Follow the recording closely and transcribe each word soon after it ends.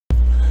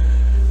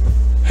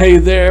Hey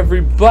there,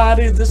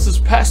 everybody. This is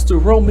Pastor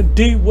Roman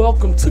D.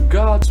 Welcome to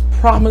God's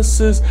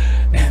Promises,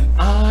 and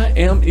I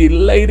am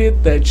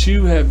elated that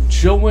you have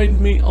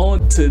joined me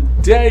on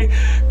today.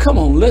 Come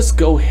on, let's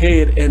go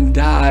ahead and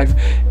dive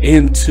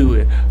into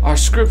it. Our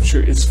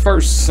scripture is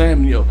 1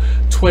 Samuel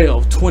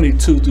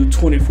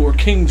 12:22-24.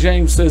 King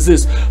James says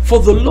this: "For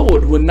the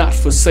Lord will not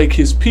forsake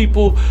his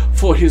people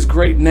for his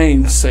great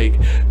name's sake,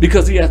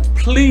 because he hath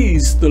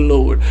pleased the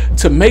Lord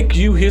to make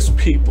you his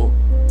people.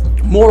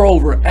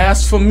 Moreover,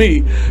 as for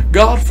me,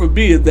 God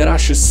forbid that I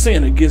should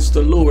sin against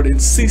the Lord in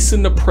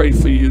ceasing to pray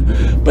for you,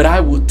 but I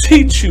will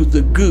teach you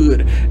the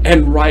good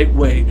and right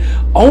way.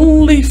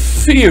 Only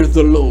fear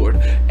the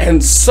Lord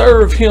and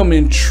serve him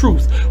in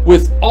truth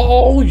with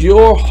all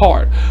your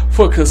heart,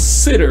 for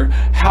consider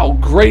how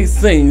great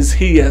things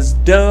he has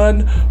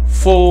done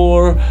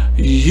for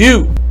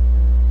you."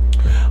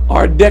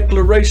 Our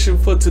declaration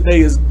for today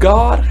is: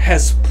 God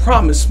has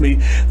promised me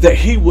that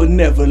he will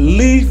never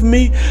leave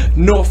me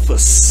nor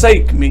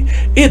forsake me.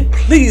 It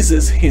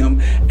pleases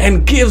him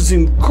and gives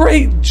him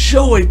great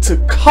joy to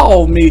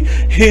call me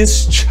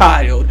his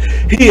child.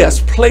 He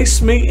has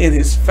placed me in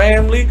his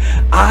family.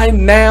 I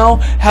now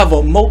have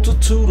a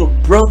multitude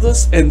of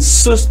brothers and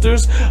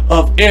sisters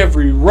of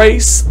every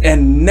race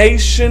and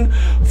nation.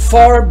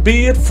 Far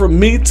be it from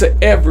me to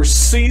ever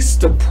cease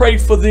to pray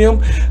for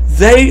them.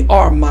 They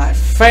are my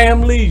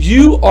family.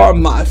 You are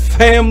my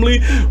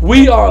family.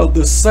 We are of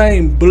the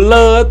same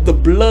blood, the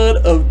blood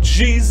of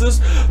Jesus.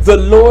 The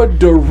Lord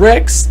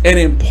directs and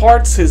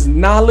imparts his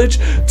knowledge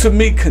to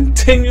me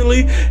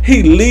continually.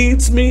 He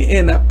leads me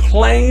in a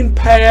plain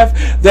path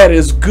that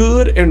is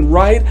good and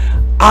right.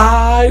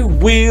 I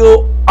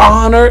will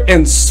honor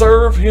and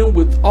serve him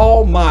with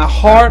all my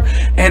heart,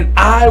 and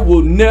I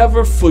will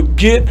never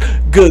forget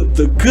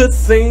the good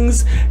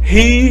things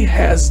he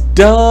has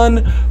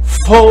done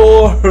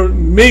for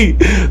me.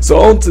 So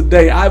on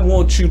today, I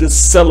want you to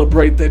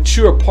celebrate that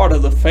you're a part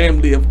of the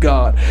family of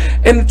God.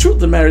 And the truth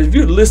of the matter is, if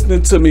you're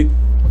listening to me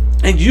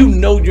and you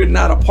know you're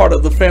not a part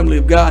of the family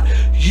of God,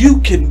 you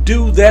can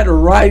do that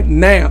right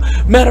now.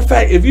 Matter of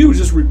fact, if you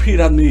just repeat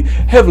after me: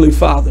 Heavenly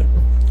Father,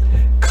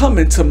 come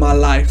into my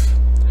life.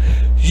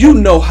 You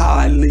know how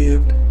I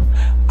lived.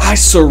 I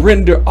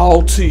surrender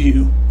all to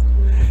you.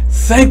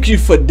 Thank you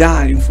for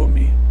dying for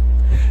me.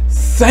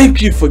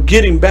 Thank you for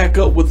getting back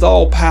up with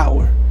all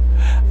power.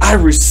 I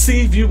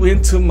receive you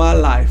into my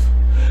life.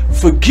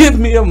 Forgive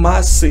me of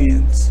my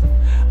sins.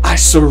 I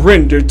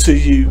surrender to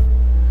you.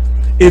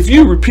 If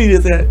you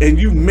repeated that and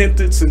you meant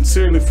it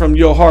sincerely from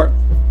your heart,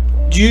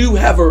 you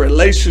have a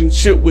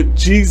relationship with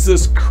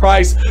Jesus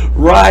Christ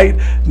right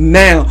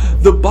now.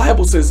 The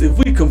Bible says if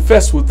we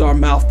confess with our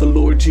mouth the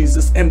Lord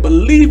Jesus and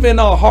believe in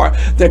our heart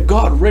that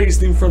God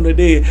raised him from the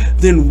dead,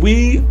 then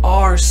we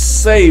are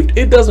saved.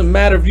 It doesn't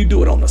matter if you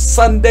do it on a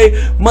Sunday,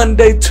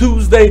 Monday,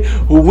 Tuesday,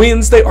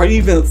 Wednesday, or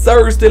even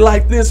Thursday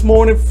like this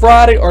morning,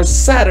 Friday, or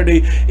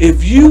Saturday.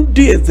 If you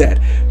did that,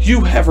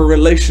 you have a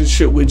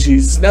relationship with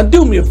Jesus. Now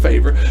do me a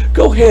favor.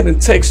 Go ahead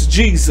and text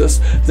Jesus,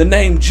 the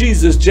name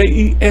Jesus,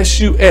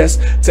 J-E-S-U-S,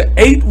 to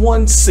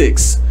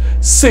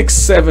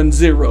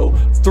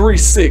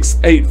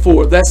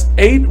 816-670-3684. That's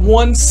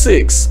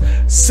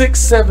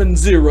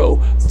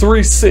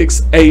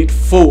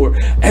 816-670-3684.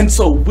 And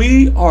so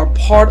we are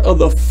part of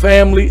the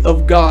family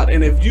of God.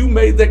 And if you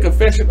made that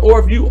confession,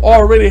 or if you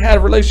already had a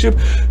relationship,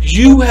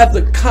 you have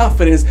the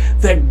confidence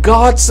that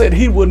God said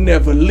he will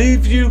never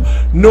leave you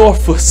nor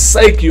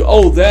forsake you.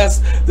 Oh,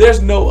 there's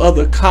no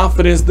other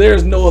confidence.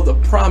 There's no other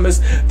promise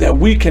that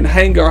we can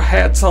hang our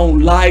hats on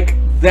like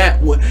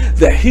that one,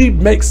 that he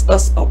makes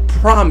us a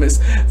promise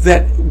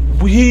that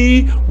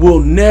we will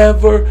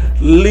never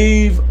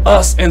leave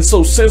us. And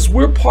so since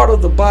we're part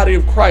of the body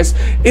of Christ,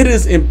 it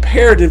is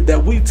imperative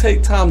that we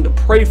take time to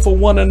pray for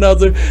one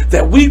another,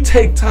 that we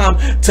take time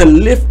to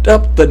lift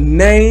up the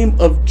name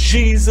of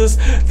Jesus,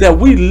 that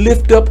we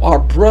lift up our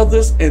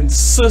brothers and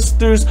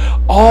sisters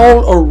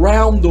all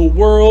around the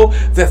world,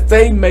 that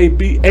they may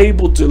be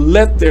able to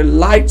let their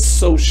light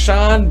so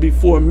shine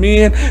before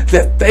men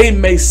that they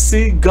may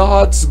see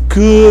God's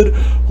good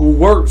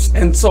works.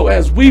 And so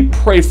as we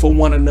pray for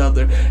one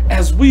another,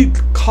 as we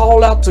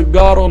call out to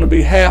God on the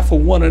behalf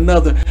of one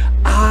another,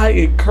 I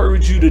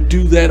encourage you to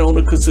do that on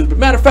a consistent.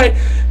 Matter of fact,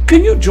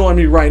 can you join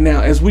me right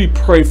now as we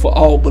pray for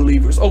all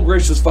believers? Oh,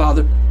 gracious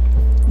Father,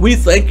 we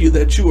thank you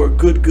that you are a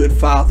good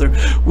Father.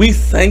 We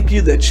thank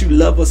you that you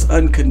love us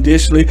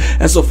unconditionally.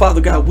 And so, Father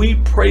God, we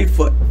pray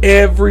for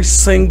every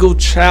single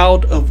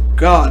child of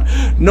God.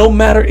 No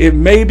matter if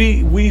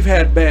maybe we've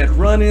had bad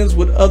run-ins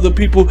with other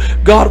people,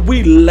 God,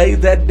 we lay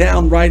that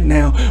down right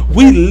now.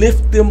 We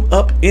lift them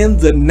up in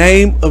the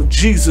name of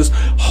Jesus.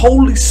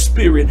 Holy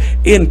Spirit,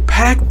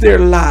 impact their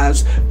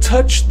lives,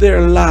 touch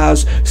their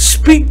lives,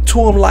 speak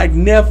to them like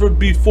never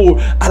before.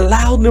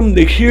 Allow them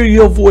to hear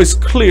your voice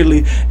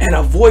clearly, and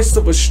a voice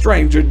of a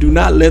stranger, do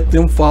not let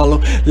them follow.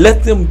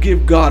 Let them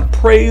give God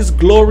praise,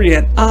 glory,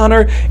 and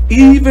honor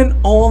even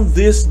on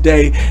this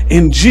day.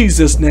 In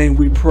Jesus' name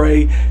we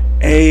pray.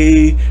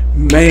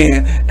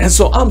 amen. And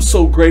so I'm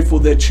so grateful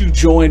that you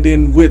joined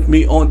in with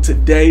me on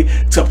today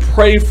to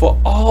pray for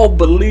all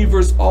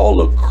believers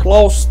all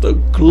across the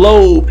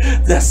globe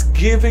that's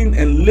giving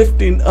and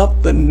lifting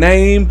up the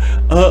name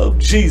of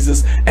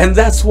Jesus. And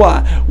that's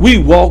why we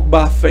walk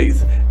by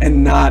faith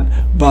and not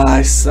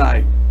by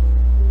sight.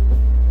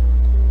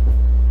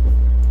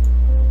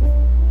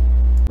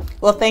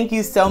 Well, thank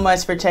you so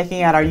much for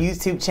checking out our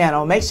YouTube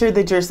channel. Make sure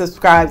that you're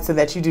subscribed so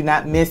that you do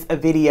not miss a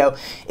video.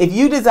 If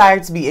you desire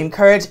to be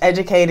encouraged,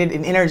 educated,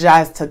 and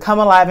energized to come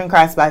alive in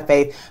Christ by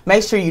faith,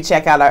 make sure you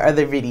check out our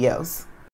other videos.